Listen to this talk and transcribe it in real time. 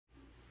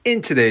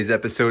In today's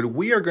episode,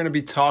 we are going to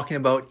be talking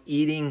about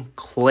eating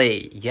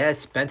clay.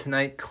 Yes,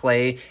 bentonite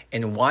clay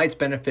and why it's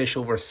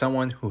beneficial for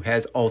someone who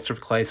has ulcerative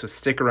colitis. So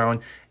stick around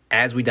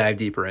as we dive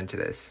deeper into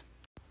this.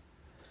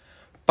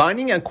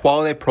 Finding a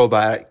quality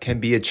probiotic can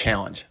be a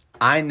challenge.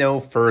 I know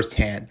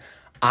firsthand.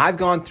 I've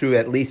gone through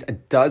at least a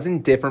dozen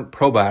different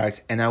probiotics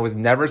and I was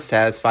never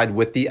satisfied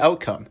with the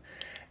outcome.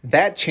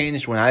 That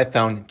changed when I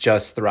found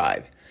Just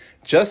Thrive.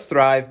 Just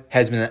Thrive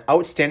has been an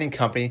outstanding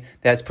company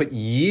that has put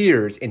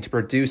years into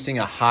producing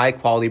a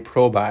high-quality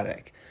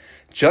probiotic.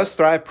 Just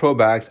Thrive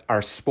probiotics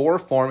are spore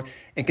form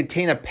and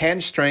contain a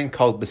patent strain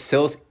called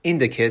Bacillus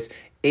indicus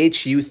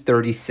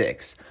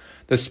HU36.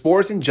 The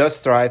spores in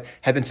Just Thrive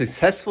have been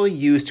successfully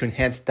used to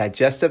enhance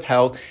digestive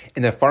health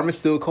in the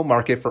pharmaceutical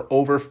market for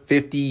over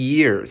 50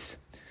 years.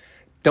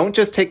 Don't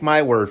just take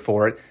my word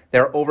for it.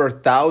 There are over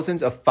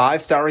thousands of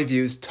 5-star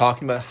reviews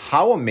talking about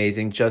how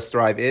amazing Just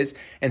Thrive is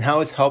and how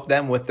it's helped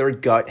them with their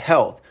gut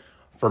health.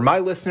 For my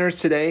listeners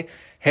today,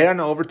 head on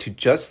over to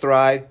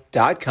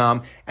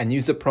justthrive.com and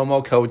use the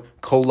promo code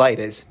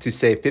COLITIS to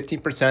save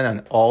 15%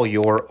 on all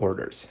your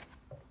orders.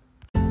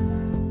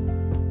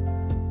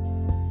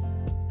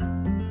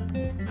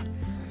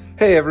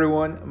 Hey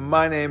everyone,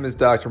 my name is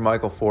Dr.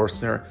 Michael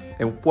Forstner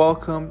and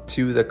welcome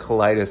to the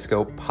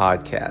Kaleidoscope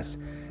Podcast.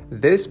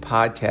 This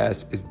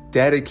podcast is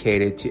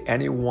dedicated to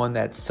anyone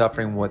that's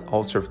suffering with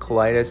ulcerative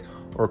colitis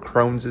or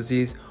Crohn's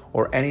disease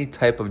or any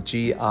type of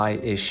GI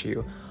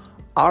issue.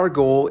 Our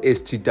goal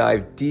is to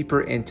dive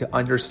deeper into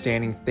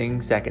understanding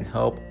things that can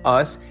help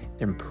us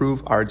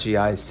improve our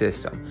GI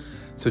system.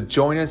 So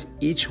join us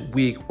each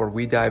week where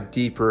we dive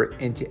deeper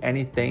into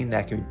anything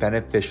that can be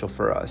beneficial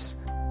for us.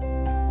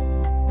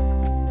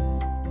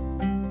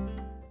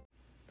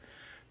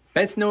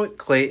 Bentonite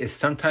clay is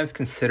sometimes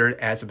considered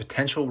as a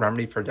potential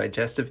remedy for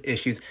digestive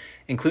issues,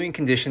 including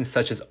conditions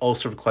such as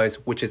ulcerative colitis,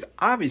 which is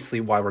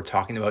obviously why we're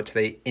talking about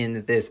today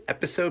in this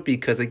episode,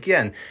 because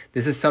again,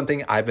 this is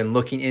something I've been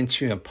looking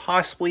into and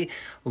possibly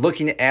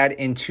looking to add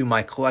into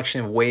my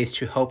collection of ways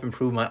to help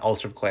improve my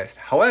ulcerative colitis.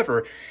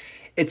 However,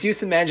 its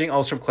use in managing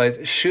ulcerative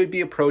colitis should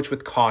be approached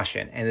with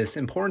caution, and it's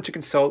important to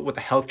consult with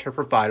a healthcare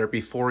provider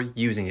before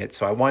using it.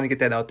 So I want to get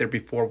that out there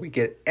before we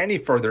get any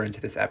further into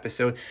this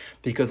episode,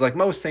 because like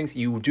most things,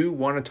 you do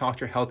want to talk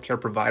to your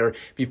healthcare provider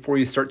before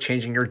you start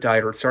changing your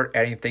diet or start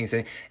adding things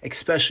in,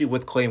 especially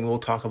with clay, and we'll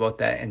talk about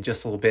that in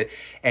just a little bit.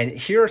 And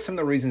here are some of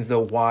the reasons,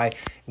 though, why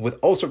with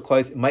ulcerative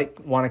colitis, you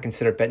might want to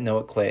consider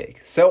bentonite clay.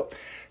 So,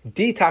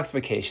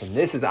 detoxification.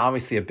 This is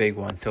obviously a big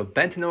one. So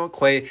bentonite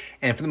clay,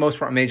 and for the most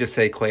part, I may just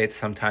say clay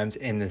sometimes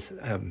in this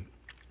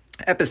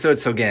episode.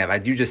 So again, if I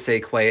do just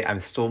say clay, I'm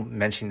still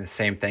mentioning the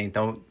same thing.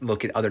 Don't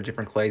look at other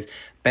different clays.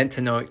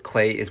 Bentonite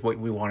clay is what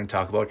we want to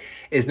talk about.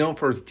 It is known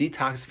for its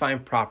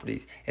detoxifying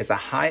properties. It's a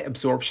high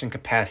absorption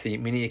capacity,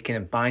 meaning it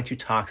can bind to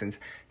toxins,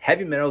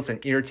 heavy metals,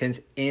 and irritants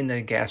in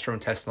the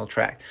gastrointestinal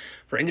tract.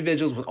 For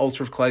individuals with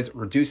ulcerative colitis,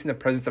 reducing the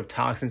presence of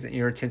toxins and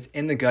irritants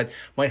in the gut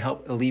might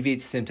help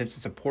alleviate symptoms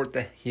and support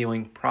the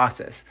healing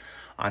process.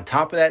 On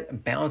top of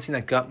that, balancing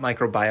the gut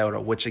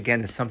microbiota, which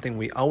again is something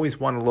we always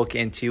want to look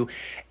into.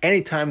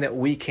 Anytime that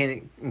we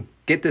can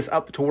get this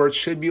up to where it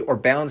should be or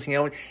balancing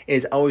out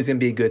is always going to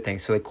be a good thing.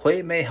 So the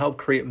clay may help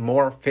create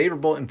more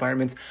favorable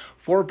environments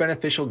for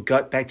beneficial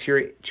gut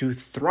bacteria to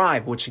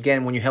thrive, which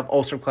again, when you have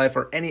ulcerative colitis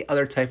or any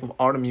other type of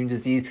autoimmune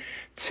disease,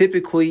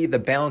 typically the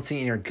balancing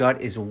in your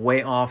gut is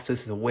way off. So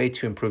this is a way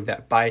to improve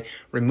that. By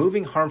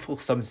removing harmful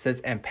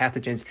substances and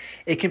pathogens,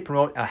 it can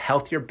promote a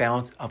healthier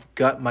balance of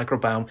gut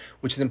microbiome,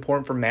 which is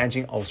important for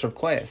managing ulcerative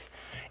colitis.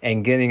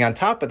 And getting on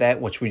top of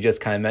that, which we just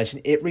kind of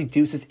mentioned, it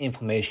reduces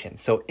inflammation.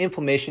 So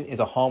inflammation is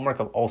a hallmark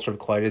of ulcerative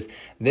colitis.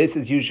 This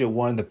is usually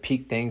one of the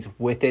peak things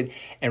with it,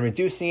 and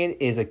reducing it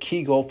is a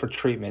key goal for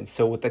treatment.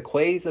 So with the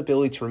clay's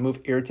ability to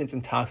remove irritants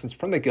and toxins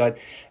from the gut,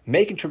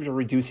 may contribute to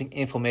reducing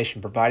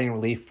inflammation, providing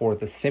relief for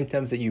the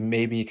symptoms that you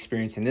may be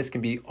experiencing. This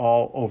can be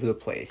all over the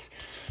place.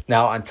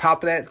 Now, on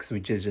top of that, because we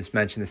just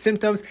mentioned the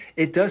symptoms,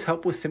 it does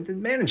help with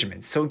symptom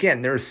management. So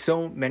again, there are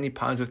so many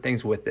positive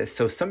things with this.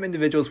 So some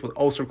individuals with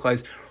ulcerative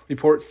colitis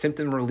report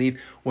symptom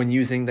relief when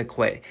using the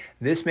clay.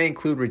 This may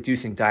include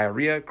reducing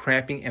diarrhea,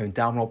 cramping, and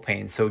abdominal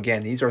pain. So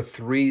again, these are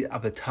 3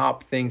 of the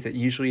top things that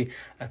usually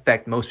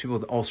affect most people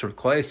with ulcerative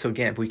colitis. So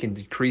again, if we can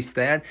decrease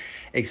that,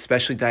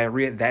 especially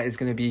diarrhea, that is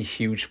going to be a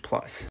huge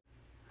plus.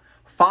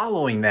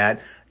 Following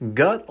that,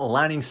 gut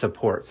lining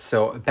support.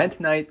 So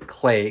bentonite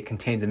clay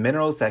contains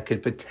minerals that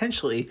could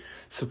potentially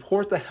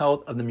support the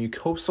health of the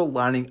mucosal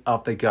lining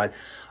of the gut.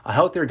 A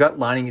healthier gut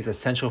lining is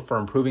essential for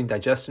improving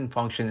digestion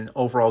function and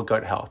overall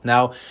gut health.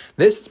 Now,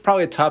 this is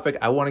probably a topic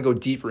I want to go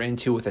deeper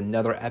into with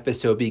another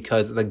episode,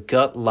 because the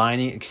gut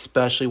lining,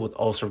 especially with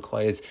ulcerative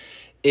colitis,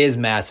 is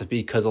massive,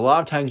 because a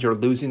lot of times you're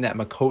losing that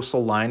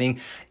mucosal lining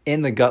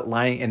in the gut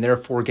lining, and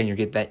therefore, again, you're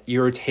getting that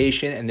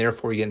irritation, and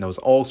therefore you're getting those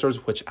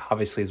ulcers, which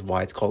obviously is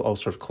why it's called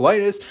ulcerative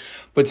colitis.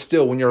 But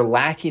still, when you're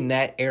lacking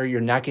that area,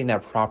 you're not getting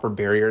that proper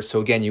barrier. So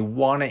again, you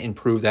want to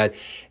improve that.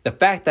 The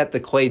fact that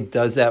the clay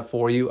does that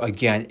for you,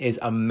 again, is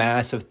a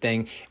massive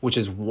thing, which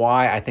is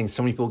why I think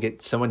so many people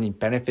get so many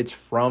benefits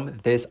from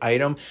this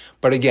item.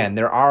 But again,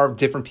 there are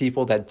different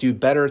people that do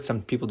better.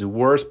 Some people do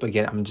worse. But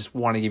again, I'm just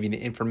want to give you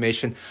the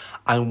information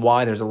on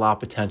why there's a lot of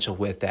potential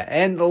with that.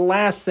 And the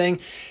last thing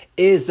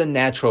is the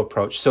natural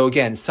approach. So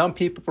again, some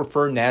people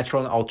prefer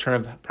natural and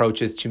alternative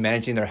approaches to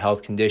managing their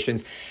health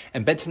conditions,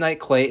 and bentonite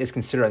clay is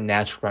considered a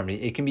natural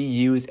remedy. It can be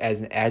used as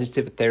an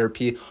adjunctive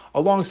therapy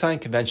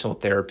alongside conventional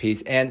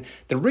therapies. And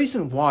the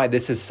reason why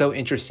this is so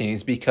interesting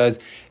is because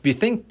if you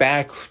think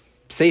back,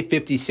 say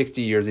 50,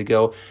 60 years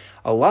ago,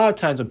 a lot of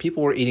times when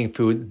people were eating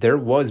food, there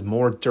was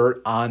more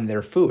dirt on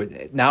their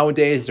food.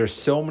 Nowadays, there's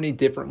so many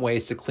different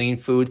ways to clean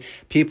food.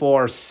 People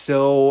are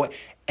so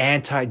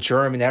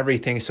anti-germ and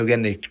everything. So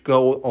again, they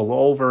go all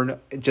over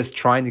just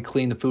trying to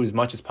clean the food as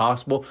much as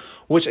possible,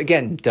 which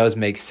again does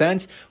make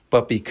sense.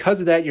 But because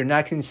of that, you're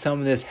not getting some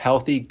of this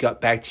healthy gut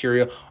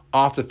bacteria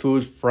off the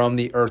food from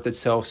the earth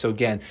itself. So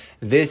again,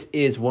 this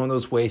is one of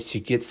those ways to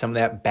get some of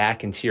that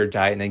back into your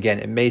diet. And again,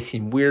 it may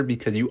seem weird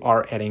because you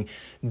are adding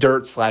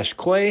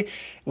dirt/clay,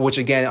 which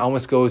again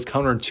almost goes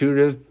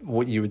counterintuitive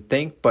what you would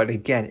think. But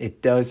again,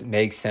 it does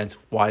make sense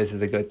why this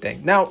is a good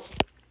thing. Now,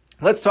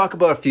 let's talk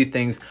about a few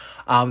things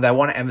that I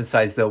want to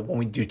emphasize, though, when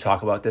we do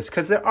talk about this,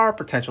 because there are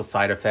potential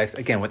side effects.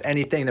 Again, with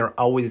anything, there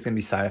always is going to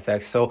be side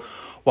effects. So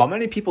while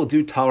many people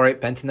do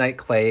tolerate bentonite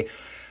clay,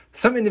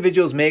 some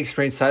individuals may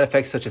experience side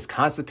effects such as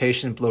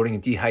constipation, bloating,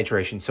 and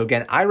dehydration. So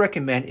again, I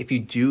recommend if you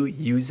do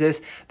use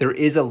this, there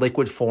is a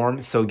liquid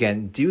form. So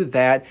again, do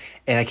that.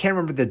 And I can't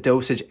remember the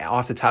dosage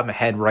off the top of my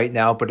head right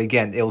now, but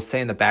again, it will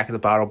say in the back of the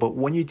bottle. But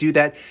when you do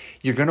that,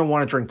 you're going to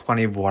want to drink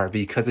plenty of water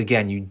because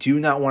again, you do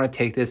not want to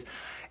take this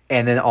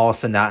and then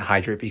also not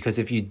hydrate, because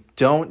if you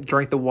don't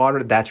drink the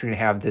water, that's when you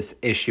have this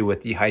issue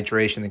with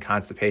dehydration and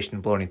constipation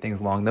and bloating, things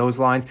along those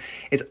lines.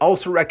 It's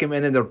also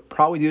recommended to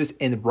probably do this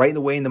right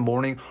away in the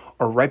morning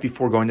or right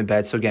before going to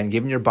bed. So again,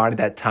 giving your body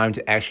that time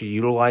to actually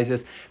utilize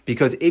this,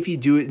 because if you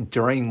do it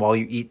while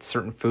you eat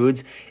certain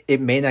foods, it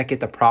may not get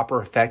the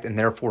proper effect, and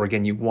therefore,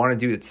 again, you want to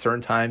do it at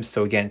certain times.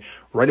 So again,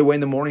 right away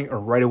in the morning or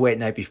right away at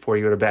night before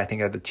you go to bed, I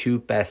think are the two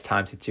best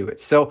times to do it.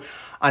 So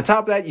on top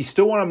of that, you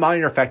still want to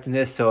monitor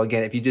effectiveness. So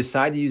again, if you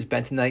decide to use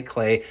bentonite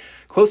clay,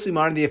 closely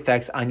monitor the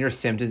effects on your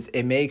symptoms.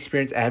 It may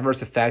experience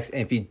adverse effects,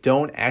 and if you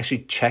don't actually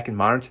check and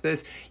monitor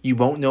this, you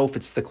won't know if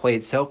it's the clay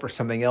itself or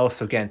something else.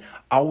 So again,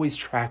 always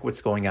track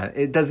what's going on.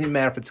 It doesn't even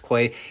matter if it's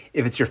clay.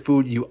 If it's your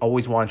food, you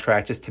always want to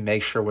track just to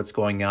make sure what's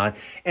going on.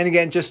 And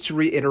again, just to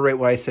reiterate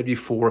what I said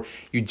before,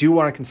 you do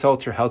want to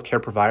consult your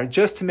healthcare provider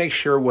just to make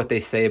sure what they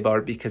say about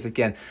it, because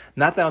again,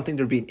 not that I don't think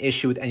there'd be an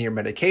issue with any of your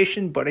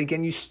medication, but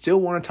again, you still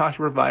want to talk to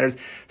providers,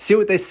 see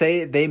what they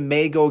say. They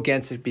may go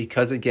against it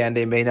because again,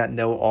 they may not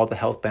know all the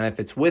health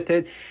benefits with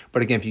it.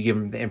 But again, if you give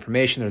them the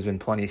information, there's been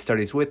plenty of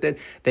studies with it,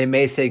 they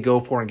may say go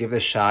for it and give it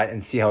a shot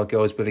and see how it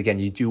goes. But again,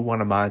 you do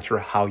want to monitor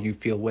how you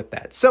feel with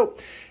that. So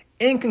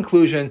in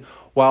conclusion,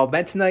 while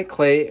bentonite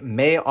clay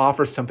may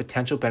offer some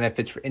potential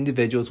benefits for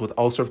individuals with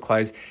ulcerative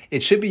colitis,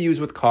 it should be used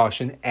with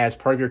caution as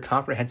part of your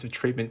comprehensive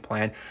treatment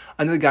plan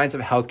under the guidance of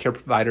healthcare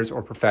providers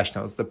or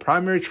professionals. The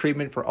primary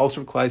treatment for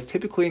ulcerative colitis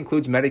typically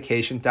includes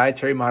medication,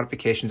 dietary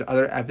modifications,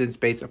 other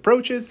evidence-based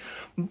approaches.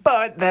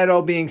 But that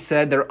all being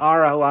said, there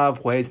are a lot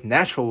of ways,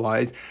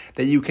 natural-wise,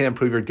 that you can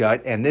improve your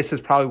gut, and this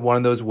is probably one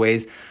of those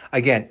ways.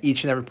 Again,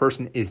 each and every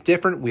person is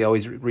different. We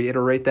always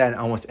reiterate that in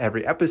almost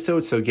every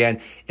episode. So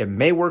again, it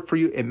may work for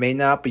you, it may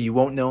not, but you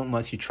won't know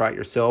unless you try it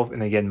yourself.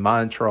 And again,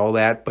 monitor all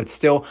that. But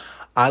still,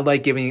 I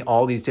like giving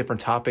all these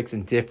different topics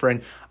and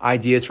different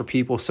ideas for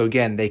people. So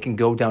again, they can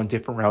go down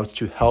different routes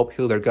to help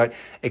heal their gut,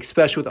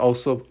 especially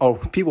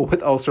with people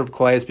with ulcerative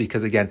colitis,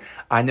 because again,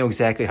 I know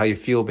exactly how you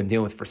feel. I've been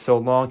dealing with it for so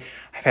long.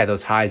 I've had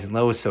those highs and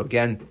lows. So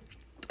again,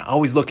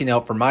 always looking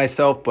out for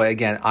myself, but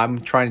again,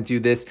 I'm trying to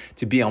do this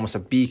to be almost a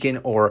beacon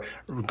or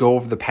go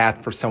over the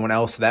path for someone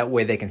else, so that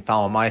way they can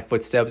follow my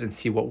footsteps and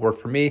see what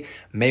worked for me,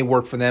 may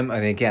work for them,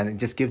 and again, it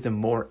just gives them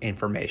more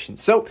information.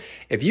 So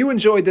if you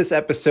enjoyed this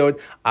episode,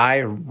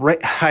 I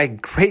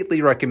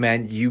greatly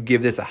recommend you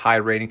give this a high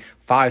rating.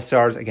 5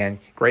 stars, again,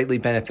 greatly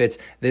benefits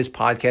this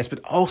podcast, but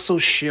also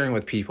sharing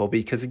with people,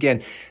 because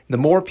again, the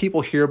more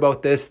people hear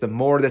about this, the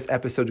more this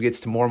episode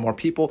gets to more and more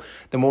people,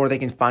 the more they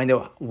can find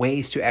out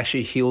ways to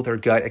actually heal their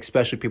gut,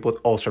 especially people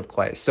with ulcerative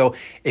colitis. So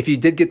if you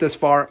did get this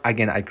far,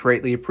 again, I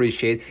greatly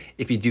appreciate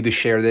if you do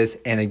share this.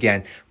 And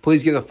again,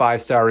 please give a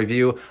 5-star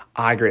review.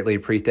 I greatly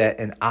appreciate that.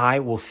 And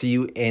I will see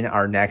you in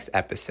our next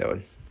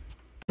episode.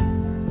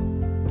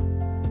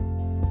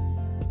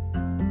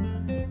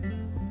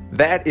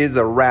 That is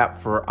a wrap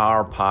for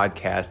our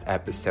podcast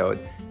episode.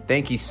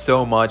 Thank you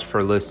so much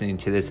for listening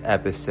to this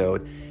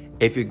episode.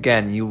 If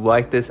again you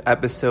like this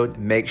episode,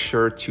 make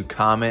sure to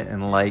comment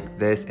and like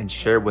this and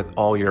share it with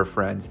all your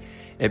friends.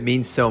 It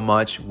means so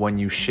much when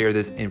you share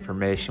this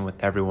information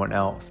with everyone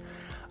else.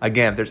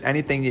 Again, if there's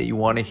anything that you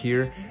want to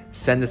hear,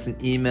 send us an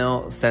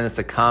email, send us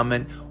a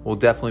comment. We'll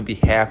definitely be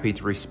happy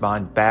to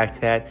respond back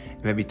to that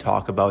and maybe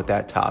talk about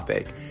that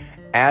topic.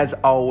 As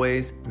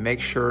always, make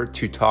sure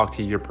to talk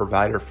to your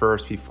provider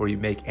first before you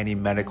make any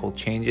medical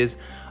changes.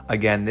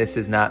 Again, this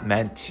is not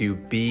meant to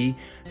be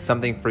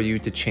something for you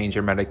to change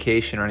your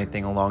medication or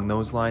anything along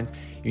those lines.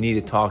 You need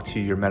to talk to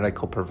your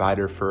medical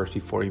provider first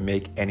before you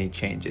make any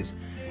changes.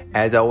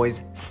 As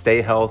always,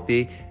 stay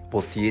healthy.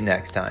 We'll see you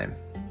next time.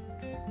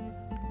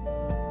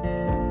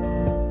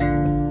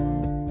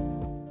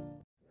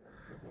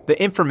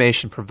 The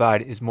information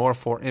provided is more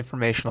for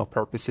informational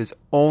purposes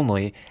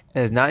only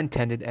and is not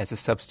intended as a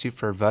substitute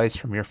for advice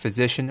from your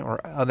physician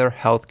or other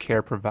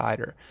healthcare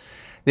provider.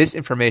 This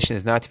information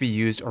is not to be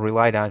used or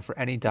relied on for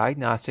any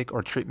diagnostic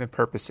or treatment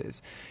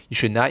purposes. You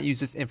should not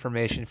use this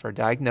information for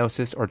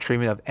diagnosis or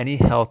treatment of any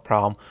health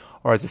problem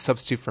or as a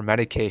substitute for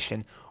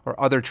medication or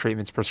other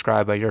treatments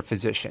prescribed by your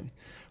physician.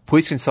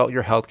 Please consult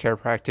your healthcare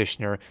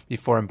practitioner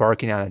before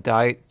embarking on a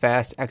diet,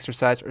 fast,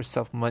 exercise, or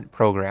supplement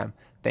program.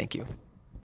 Thank you.